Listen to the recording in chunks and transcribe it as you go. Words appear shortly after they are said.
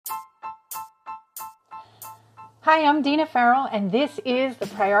Hi, I'm Dina Farrell, and this is the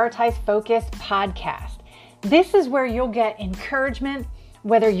Prioritize Focus podcast. This is where you'll get encouragement,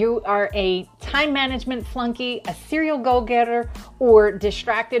 whether you are a time management flunky, a serial goal-getter, or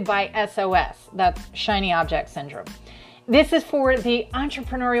distracted by SOS, that's shiny object syndrome. This is for the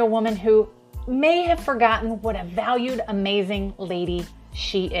entrepreneurial woman who may have forgotten what a valued, amazing lady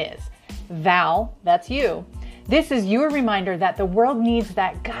she is. Val, that's you. This is your reminder that the world needs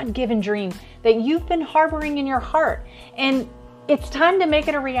that God-given dream that you've been harboring in your heart. And it's time to make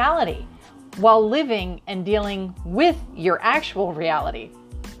it a reality while living and dealing with your actual reality.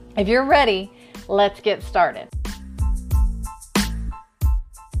 If you're ready, let's get started.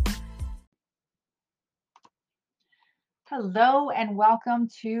 Hello and welcome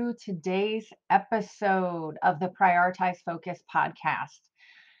to today's episode of the Prioritize Focus podcast.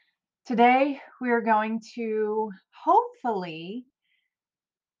 Today, we are going to hopefully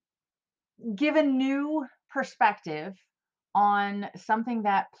give a new perspective on something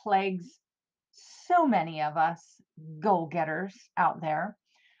that plagues so many of us goal-getters out there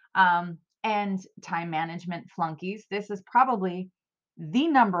and time management flunkies. This is probably the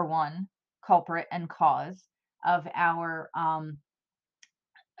number one culprit and cause of our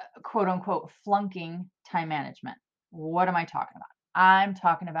quote unquote flunking time management. What am I talking about? I'm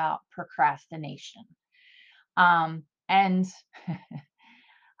talking about procrastination. And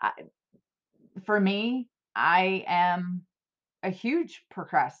for me, I am a huge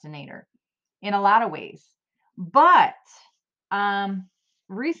procrastinator in a lot of ways, but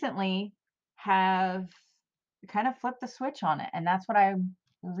recently have kind of flipped the switch on it. And that's what I'm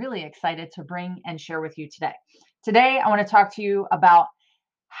really excited to bring and share with you today. Today, I want to talk to you about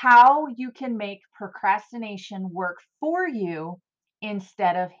how you can make procrastination work for you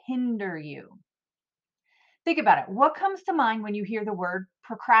instead of hinder you. Think about it. What comes to mind when you hear the word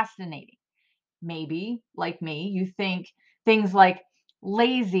procrastinating? Maybe, like me, you think things like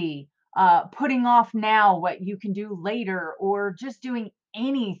lazy, putting off now what you can do later, or just doing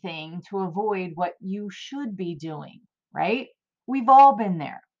anything to avoid what you should be doing, right? We've all been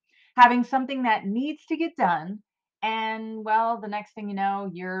there. Having something that needs to get done, and well, the next thing you know,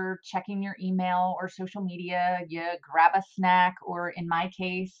 you're checking your email or social media, you grab a snack, or in my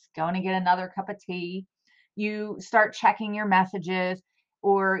case, going to get another cup of tea. You start checking your messages,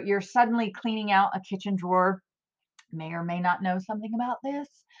 or you're suddenly cleaning out a kitchen drawer, may or may not know something about this,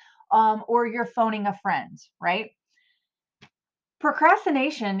 or you're phoning a friend, right?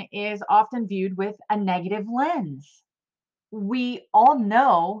 Procrastination is often viewed with a negative lens. We all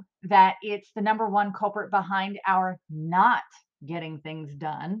know that it's the number one culprit behind our not getting things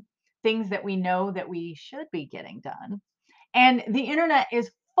done, things that we know that we should be getting done. And the internet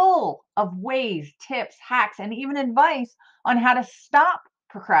is full of ways, tips, hacks, and even advice on how to stop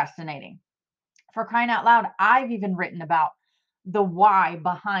procrastinating. For crying out loud, I've even written about the why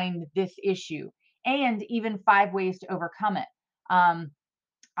behind this issue and even 5 ways to overcome it. Um,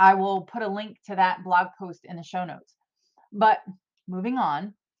 I will put a link to that blog post in the show notes. But moving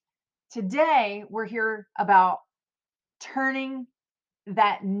on, today we're here about turning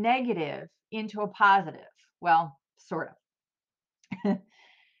that negative into a positive. Well, sort of.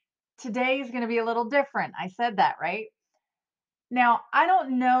 Today is going to be a little different. I said that, right? Now, I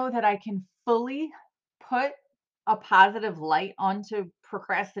don't know that I can fully put a positive light onto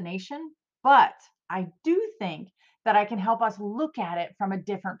procrastination, but I do think that I can help us look at it from a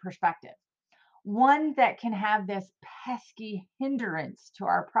different perspective. One that can have this pesky hindrance to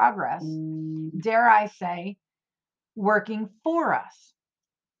our progress, dare I say, working for us.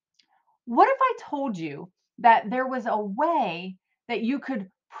 What if I told you that there was a way that you could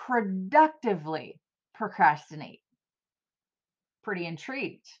productively procrastinate? Pretty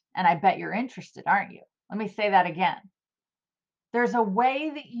intrigued, and I bet you're interested, aren't you? Let me say that again. There's a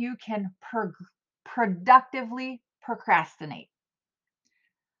way that you can productively procrastinate.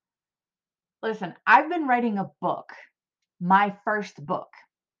 Listen, I've been writing a book, my first book,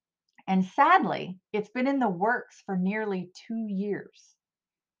 and sadly, it's been in the works for nearly 2 years,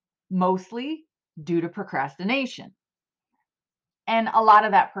 mostly due to procrastination. And a lot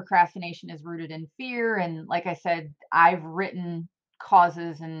of that procrastination is rooted in fear. And like I said, I've written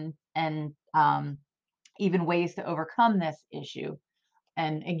causes and even ways to overcome this issue.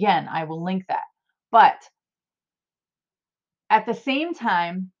 And again, I will link that. But at the same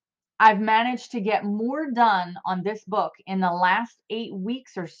time, I've managed to get more done on this book in the last 8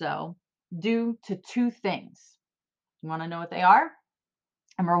 weeks or so due to two things. You want to know what they are?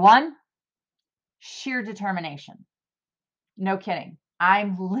 Number one, sheer determination. No kidding.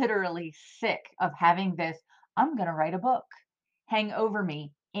 I'm literally sick of having this, I'm going to write a book, hang over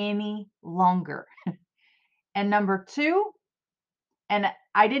me any longer. And number 2, and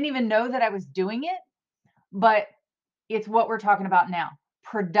I didn't even know that I was doing it, but it's what we're talking about now,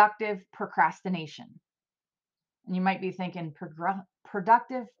 productive procrastination. And you might be thinking,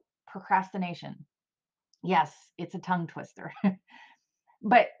 productive procrastination. Yes, it's a tongue twister.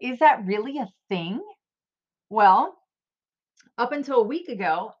 But is that really a thing? Well, up until a week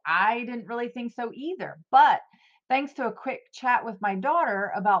ago, I didn't really think so either. But thanks to a quick chat with my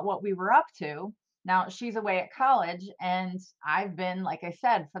daughter about what we were up to, now she's away at college, and I've been, like I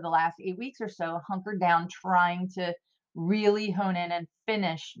said, for the last 8 weeks or so, hunkered down trying to really hone in and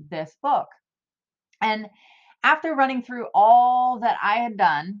finish this book. And after running through all that I had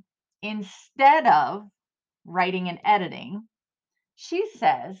done, instead of writing and editing, she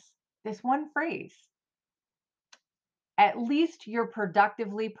says this one phrase: at least you're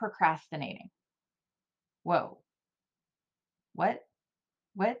productively procrastinating. Whoa, what?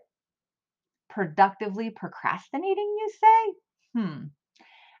 What? Productively procrastinating, you say? Hmm.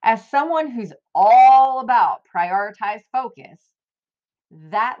 As someone who's all about prioritized focus,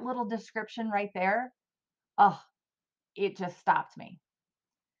 that little description right there, oh, it just stopped me.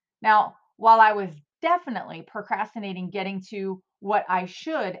 Now, while I was definitely procrastinating getting to what I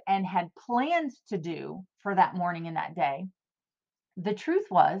should and had planned to do for that morning and that day, the truth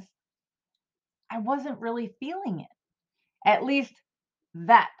was I wasn't really feeling it, at least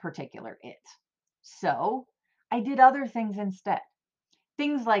that particular it. So I did other things instead.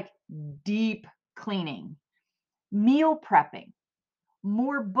 Things like deep cleaning, meal prepping,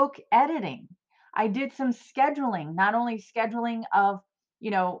 more book editing. I did some scheduling, not only scheduling of, you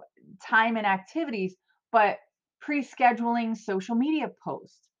know, time and activities, but pre-scheduling social media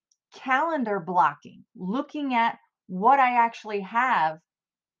posts, calendar blocking, looking at what I actually have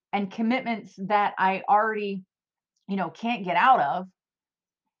and commitments that I already, can't get out of,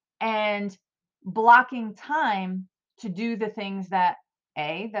 and blocking time to do the things that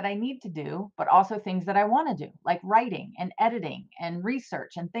that I need to do, but also things that I want to do, like writing and editing and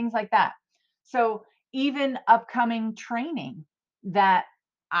research and things like that. So even upcoming training that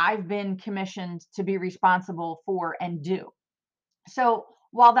I've been commissioned to be responsible for and do. So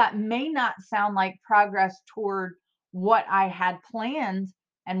while that may not sound like progress toward what I had planned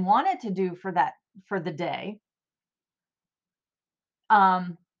and wanted to do for the day,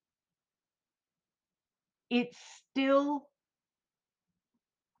 um, it still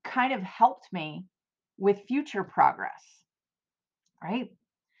kind of helped me with future progress, right?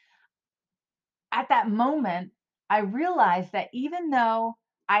 At that moment, I realized that even though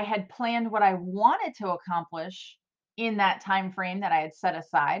I had planned what I wanted to accomplish in that time frame that I had set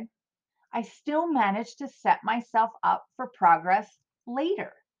aside, I still managed to set myself up for progress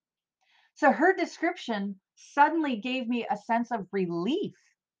later. So her description suddenly gave me a sense of relief.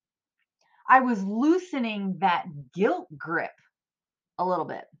 I was loosening that guilt grip a little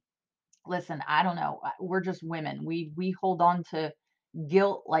bit. Listen, I don't know. We're just women. We hold on to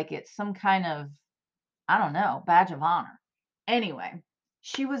guilt like it's some kind of, I don't know, badge of honor. Anyway,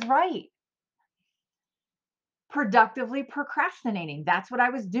 she was right. Productively procrastinating. That's what I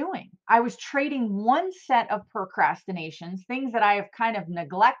was doing. I was trading one set of procrastinations, things that I have kind of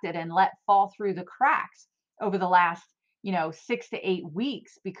neglected and let fall through the cracks over the last, 6 to 8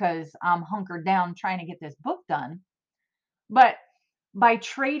 weeks because I'm hunkered down trying to get this book done. But by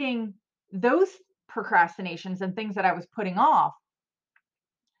trading those procrastinations and things that I was putting off,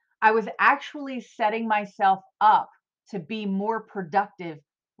 I was actually setting myself up to be more productive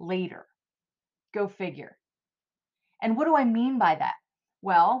later. Go figure. And what do I mean by that?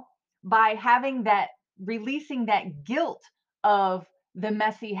 Well, by having releasing that guilt of the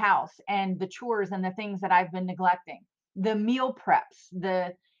messy house and the chores and the things that I've been neglecting, the meal preps,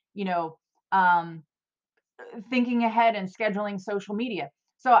 you know, um, thinking ahead and scheduling social media.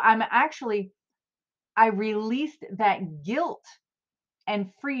 So I released that guilt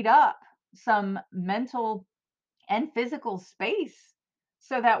and freed up some mental and physical space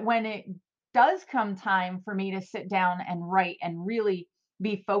so that when it does come time for me to sit down and write and really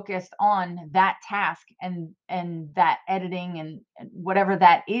be focused on that task and that editing and whatever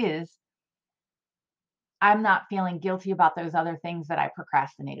that is, I'm not feeling guilty about those other things that I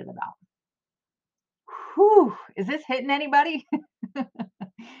procrastinated about. Whew, is this hitting anybody?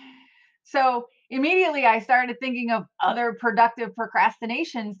 So immediately I started thinking of other productive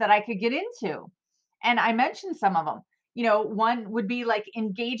procrastinations that I could get into. And I mentioned some of them. One would be like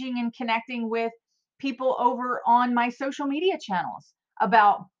engaging and connecting with people over on my social media channels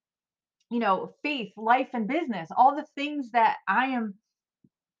about, faith, life, and business, all the things that I am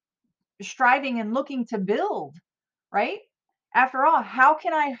striving and looking to build, right? After all, how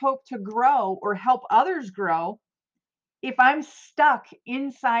can I hope to grow or help others grow if I'm stuck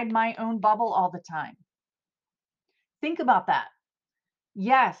inside my own bubble all the time? Think about that.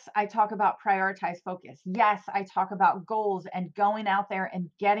 Yes, I talk about prioritize focus. Yes, I talk about goals and going out there and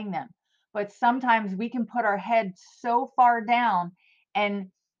getting them. But sometimes we can put our head so far down and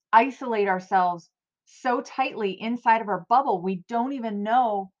isolate ourselves so tightly inside of our bubble, we don't even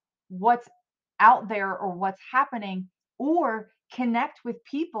know what's out there or what's happening or connect with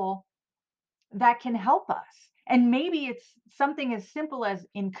people that can help us. And maybe it's something as simple as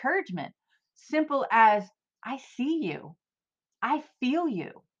encouragement, simple as I see you, I feel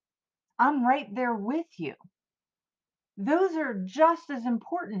you. I'm right there with you. Those are just as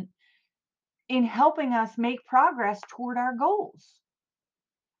important in helping us make progress toward our goals.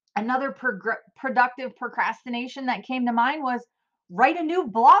 Another productive procrastination that came to mind was write a new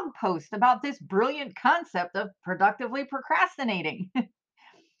blog post about this brilliant concept of productively procrastinating.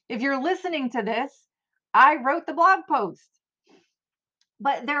 If you're listening to this, I wrote the blog post.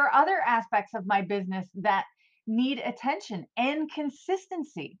 But there are other aspects of my business that need attention and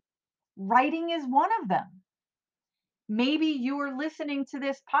consistency. Writing is one of them. Maybe you are listening to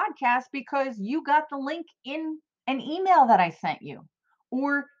this podcast because you got the link in an email that I sent you,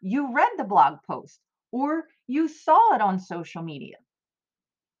 or you read the blog post, or you saw it on social media.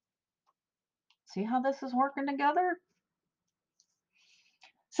 See how this is working together?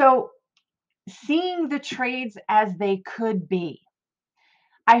 So, seeing the trades as they could be.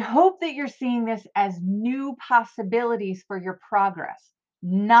 I hope that you're seeing this as new possibilities for your progress,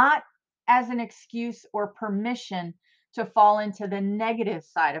 not as an excuse or permission to fall into the negative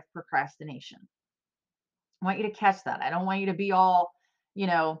side of procrastination. I want you to catch that. I don't want you to be all, you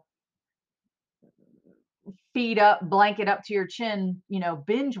know, feet up, blanket up to your chin,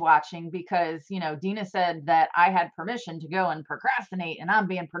 binge watching because, Dina said that I had permission to go and procrastinate and I'm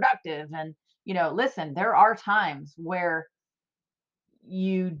being productive. And, listen, there are times where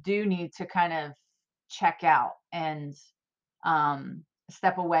you do need to kind of check out and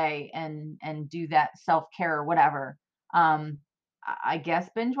step away and do that self-care or whatever. I guess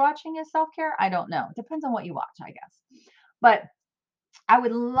binge watching is self-care. I don't know. It depends on what you watch, I guess. But I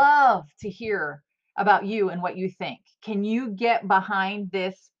would love to hear about you and what you think. Can you get behind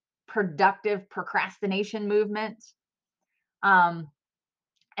this productive procrastination movement? Um,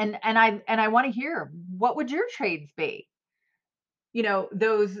 and I want to hear, what would your trades be?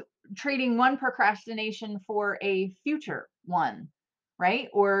 Those trading one procrastination for a future one, right?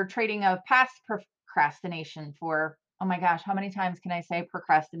 Or trading a past procrastination for, oh my gosh, how many times can I say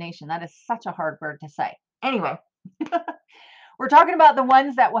procrastination? That is such a hard word to say. Anyway, we're talking about the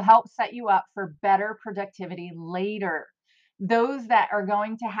ones that will help set you up for better productivity later. Those that are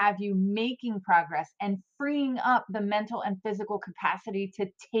going to have you making progress and freeing up the mental and physical capacity to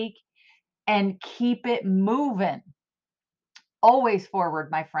take and keep it moving. Always forward,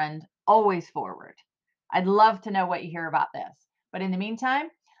 my friend, always forward. I'd love to know what you hear about this. But in the meantime,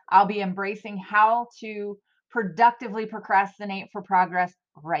 I'll be embracing how to productively procrastinate for progress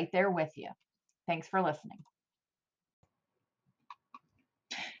right there with you. Thanks for listening.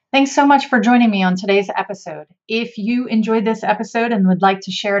 Thanks so much for joining me on today's episode. If you enjoyed this episode and would like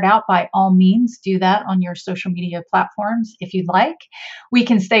to share it out, by all means, do that on your social media platforms if you'd like. We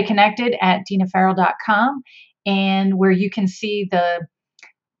can stay connected at dinafarrell.com, and where you can see the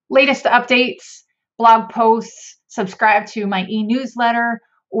latest updates, blog posts, subscribe to my e-newsletter,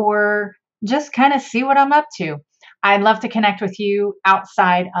 or just kind of see what I'm up to. I'd love to connect with you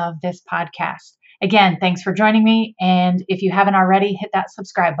outside of this podcast. Again, thanks for joining me. And if you haven't already, hit that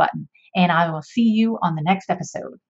subscribe button. And I will see you on the next episode.